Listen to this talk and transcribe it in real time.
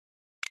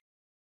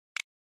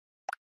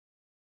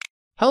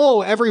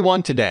Hello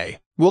everyone, today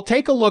we'll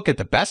take a look at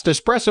the best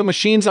espresso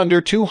machines under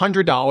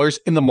 $200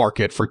 in the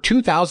market for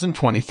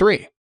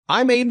 2023.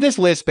 I made this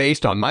list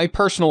based on my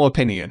personal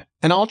opinion,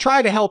 and I'll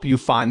try to help you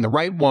find the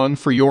right one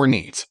for your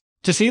needs.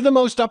 To see the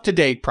most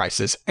up-to-date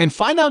prices and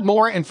find out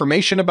more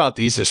information about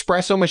these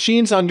espresso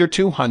machines under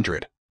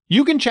 $200,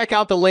 you can check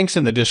out the links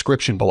in the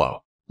description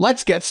below.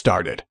 Let's get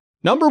started.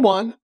 Number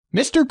 1.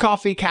 Mr.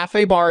 Coffee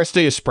Cafe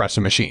Barista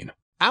Espresso Machine.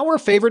 Our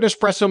favorite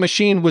espresso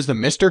machine was the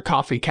Mr.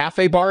 Coffee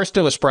Cafe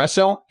Barista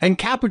Espresso and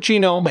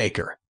Cappuccino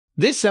Maker.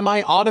 This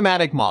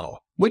semi-automatic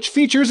model, which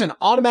features an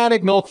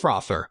automatic milk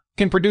frother,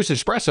 can produce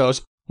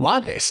espressos,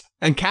 lattes,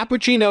 and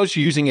cappuccinos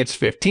using its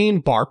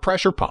 15-bar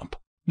pressure pump.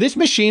 This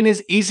machine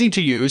is easy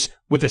to use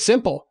with a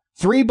simple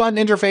 3-button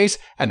interface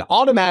and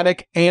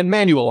automatic and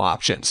manual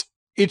options.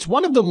 It's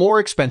one of the more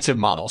expensive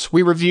models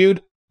we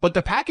reviewed, but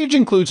the package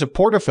includes a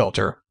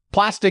portafilter,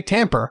 plastic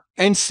tamper,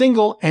 and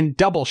single and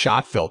double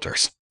shot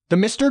filters. The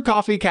Mr.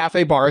 Coffee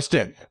Cafe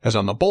Barista is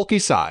on the bulky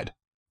side,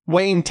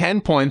 weighing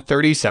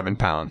 10.37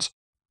 pounds,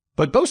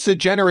 but boasts a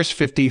generous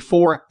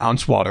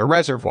 54-ounce water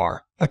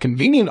reservoir, a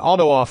convenient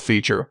auto-off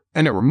feature,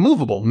 and a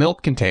removable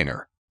milk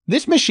container.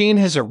 This machine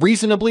has a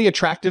reasonably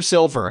attractive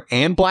silver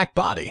and black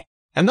body,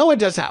 and though it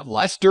does have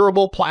less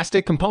durable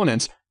plastic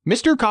components,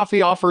 Mr.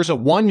 Coffee offers a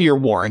 1-year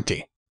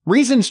warranty.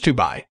 Reasons to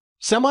buy: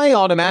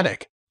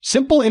 semi-automatic,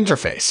 simple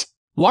interface,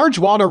 large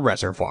water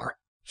reservoir,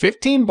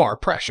 15-bar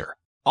pressure,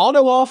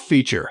 auto-off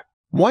feature,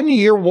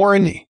 1-year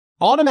warranty,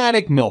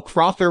 automatic milk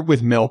frother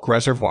with milk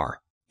reservoir,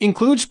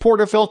 includes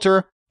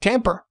portafilter,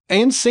 tamper,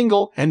 and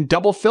single and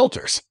double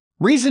filters.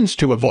 Reasons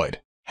to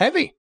avoid: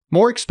 heavy,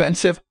 more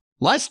expensive,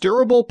 less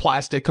durable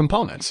plastic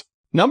components.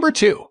 Number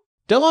 2.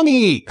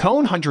 DeLonghi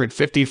Cone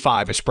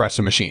 155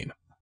 Espresso Machine.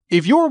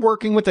 If you're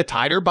working with a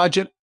tighter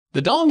budget,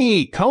 the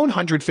DeLonghi Cone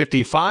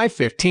 155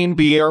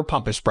 15-bar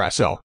pump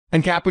espresso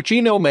and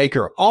cappuccino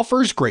maker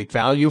offers great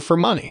value for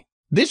money.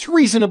 This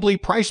reasonably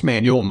priced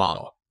manual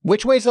model,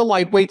 which weighs a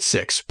lightweight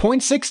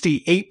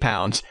 6.68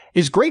 pounds,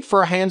 is great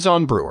for a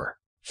hands-on brewer.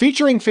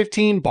 Featuring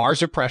 15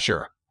 bars of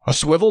pressure, a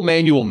swivel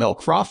manual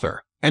milk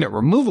frother, and a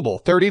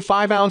removable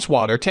 35-ounce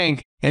water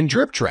tank and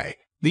drip tray,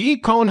 the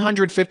Cone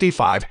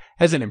 155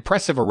 has an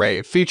impressive array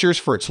of features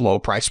for its low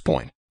price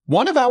point.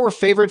 One of our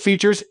favorite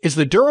features is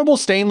the durable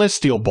stainless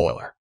steel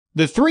boiler.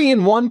 The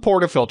 3-in-1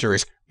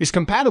 portafilter is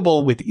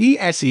compatible with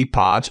ESE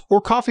pods or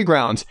coffee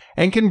grounds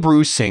and can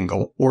brew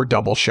single or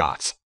double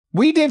shots.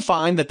 We did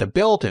find that the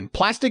built-in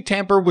plastic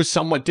tamper was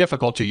somewhat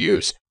difficult to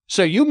use,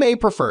 so you may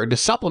prefer to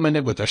supplement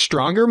it with a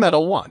stronger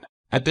metal one.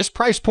 At this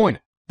price point,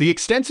 the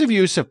extensive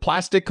use of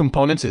plastic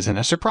components isn't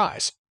a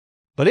surprise,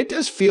 but it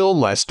does feel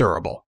less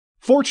durable.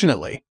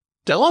 Fortunately,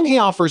 DeLonghi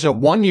offers a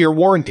 1-year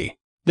warranty.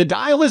 The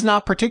dial is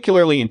not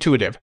particularly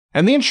intuitive,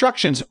 and the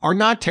instructions are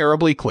not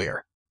terribly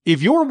clear.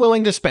 If you're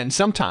willing to spend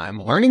some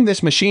time learning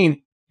this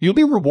machine, you'll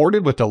be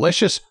rewarded with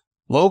delicious,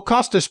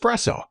 low-cost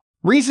espresso.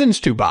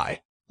 Reasons to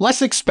buy: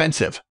 less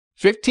expensive,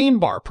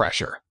 15-bar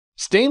pressure,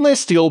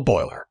 stainless steel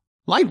boiler,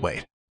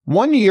 lightweight,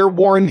 1-year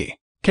warranty,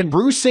 can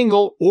brew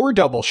single or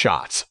double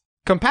shots,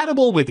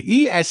 compatible with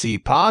ESE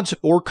pods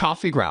or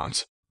coffee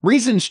grounds.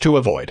 Reasons to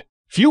avoid: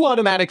 few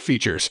automatic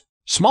features,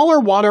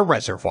 smaller water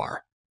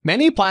reservoir,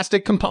 many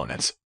plastic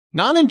components,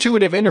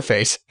 non-intuitive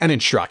interface and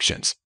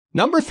instructions.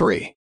 Number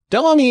 3.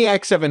 DeLonghi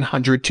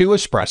X702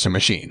 Espresso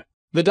Machine.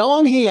 The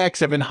DeLonghi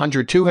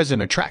X702 has an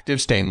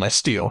attractive stainless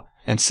steel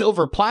and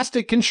silver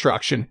plastic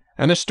construction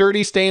and a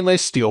sturdy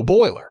stainless steel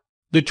boiler.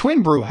 The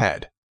twin brew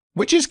head,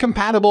 which is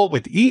compatible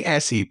with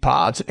ESE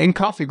pods and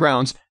coffee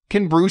grounds,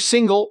 can brew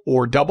single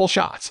or double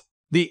shots.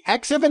 The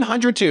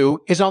X702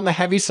 is on the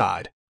heavy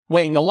side,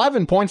 weighing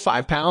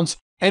 11.5 pounds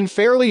and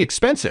fairly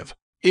expensive.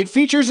 It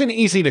features an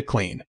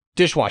easy-to-clean,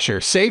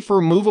 dishwasher-safe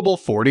removable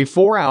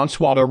 44-ounce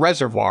water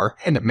reservoir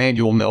and a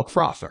manual milk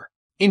frother.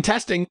 In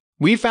testing,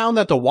 we found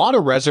that the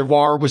water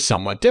reservoir was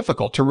somewhat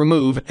difficult to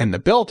remove and the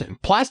built-in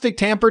plastic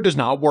tamper does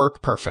not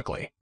work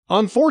perfectly.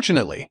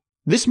 Unfortunately,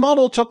 this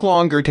model took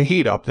longer to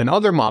heat up than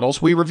other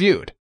models we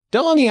reviewed.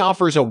 DeLonghi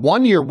offers a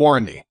 1-year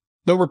warranty,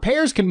 though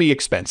repairs can be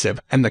expensive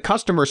and the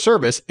customer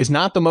service is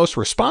not the most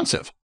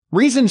responsive.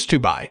 Reasons to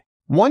buy: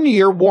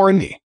 1-year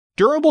warranty,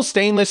 durable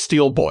stainless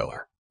steel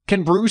boiler,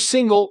 can brew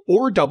single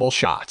or double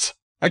shots,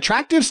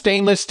 attractive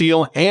stainless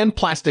steel and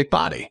plastic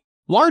body,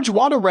 large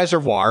water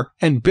reservoir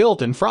and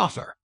built-in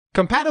frother,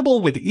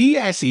 compatible with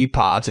ESE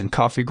pods and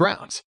coffee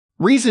grounds.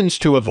 Reasons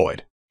to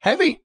avoid: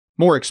 heavy,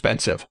 more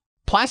expensive,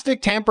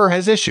 plastic tamper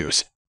has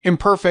issues,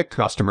 imperfect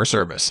customer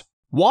service,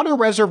 water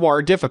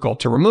reservoir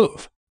difficult to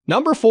remove.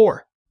 Number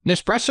 4.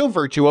 Nespresso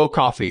Vertuo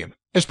Coffee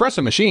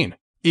Espresso Machine.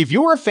 If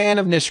you're a fan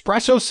of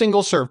Nespresso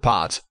single-serve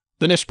pods,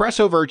 the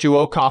Nespresso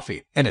Vertuo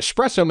Coffee and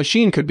Espresso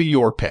Machine could be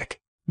your pick.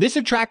 This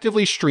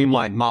attractively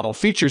streamlined model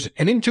features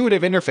an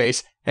intuitive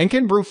interface and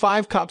can brew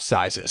 5 cup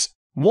sizes: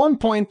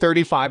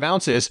 1.35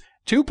 ounces,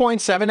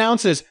 2.7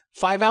 ounces,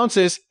 5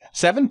 ounces,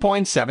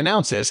 7.7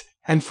 ounces,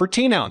 and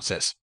 14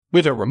 ounces,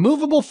 with a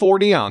removable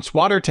 40-ounce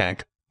water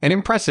tank, an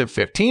impressive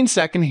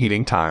 15-second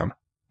heating time,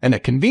 and a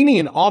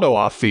convenient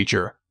auto-off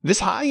feature.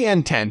 This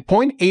high-end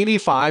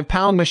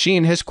 10.85-pound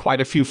machine has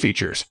quite a few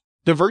features.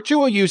 The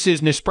Vertuo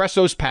uses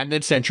Nespresso's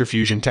patented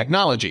centrifugation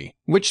technology,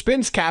 which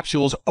spins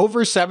capsules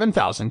over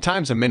 7,000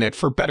 times a minute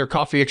for better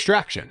coffee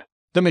extraction.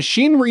 The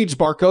machine reads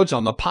barcodes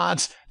on the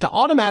pods to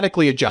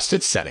automatically adjust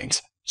its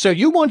settings, so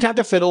you won't have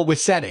to fiddle with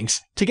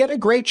settings to get a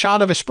great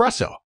shot of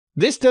espresso.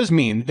 This does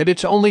mean that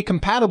it's only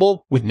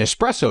compatible with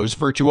Nespresso's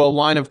Vertuo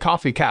line of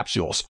coffee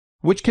capsules,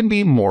 which can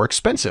be more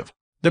expensive.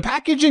 The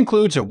package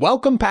includes a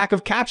welcome pack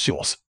of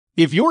capsules.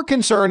 If you're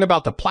concerned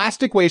about the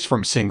plastic waste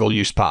from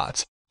single-use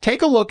pods,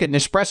 take a look at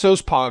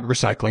Nespresso's pod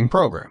recycling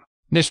program.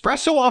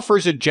 Nespresso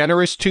offers a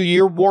generous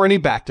 2-year warranty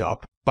backed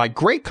up by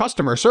great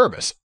customer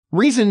service.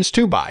 Reasons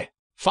to buy: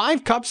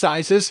 5 cup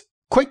sizes,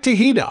 quick to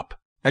heat up,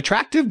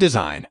 attractive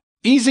design,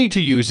 easy to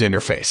use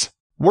interface,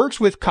 works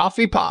with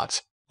coffee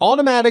pods,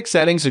 automatic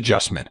settings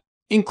adjustment,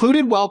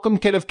 included welcome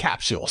kit of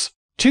capsules,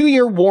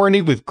 2-year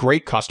warranty with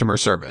great customer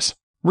service.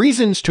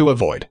 Reasons to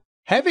avoid: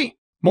 heavy,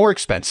 more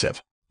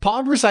expensive,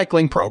 pod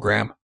recycling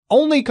program,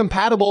 only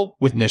compatible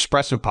with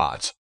Nespresso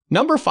pods.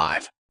 Number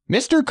 5.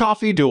 Mr.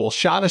 Coffee Dual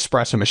Shot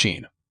Espresso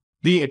Machine.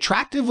 The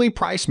attractively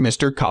priced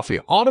Mr. Coffee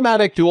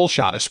Automatic Dual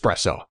Shot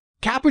Espresso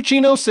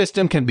Cappuccino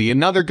system can be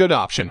another good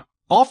option,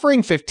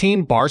 offering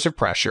 15 bars of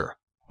pressure,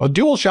 a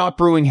dual shot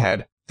brewing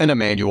head, and a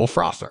manual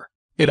frother.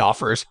 It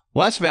offers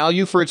less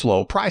value for its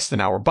low price than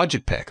our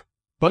budget pick,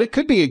 but it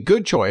could be a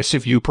good choice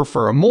if you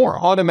prefer a more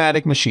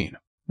automatic machine.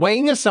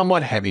 Weighing a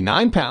somewhat heavy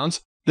 9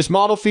 pounds, this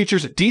model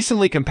features a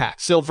decently compact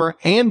silver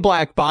and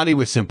black body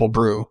with simple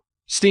brew,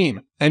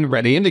 steam, and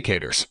ready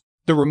indicators.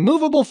 The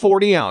removable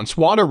 40-ounce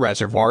water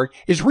reservoir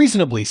is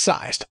reasonably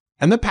sized,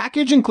 and the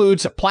package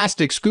includes a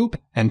plastic scoop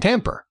and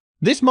tamper.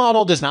 This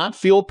model does not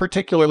feel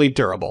particularly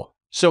durable,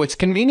 so it's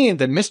convenient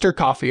that Mr.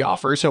 Coffee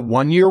offers a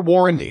 1-year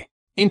warranty.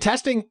 In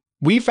testing,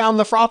 we found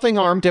the frothing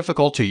arm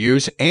difficult to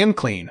use and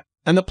clean,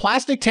 and the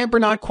plastic tamper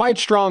not quite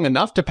strong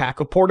enough to pack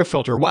a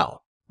portafilter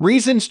well.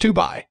 Reasons to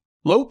buy: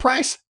 low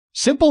price,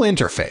 simple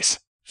interface,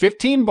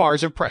 15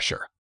 bars of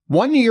pressure,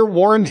 1-year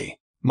warranty,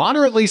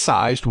 moderately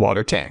sized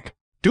water tank,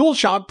 dual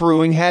shot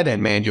brewing head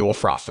and manual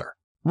frother,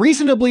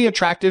 reasonably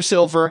attractive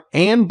silver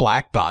and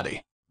black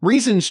body.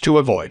 Reasons to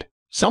avoid: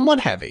 somewhat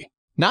heavy,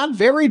 not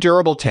very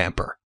durable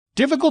tamper,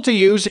 difficult to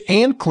use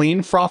and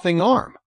clean frothing arm.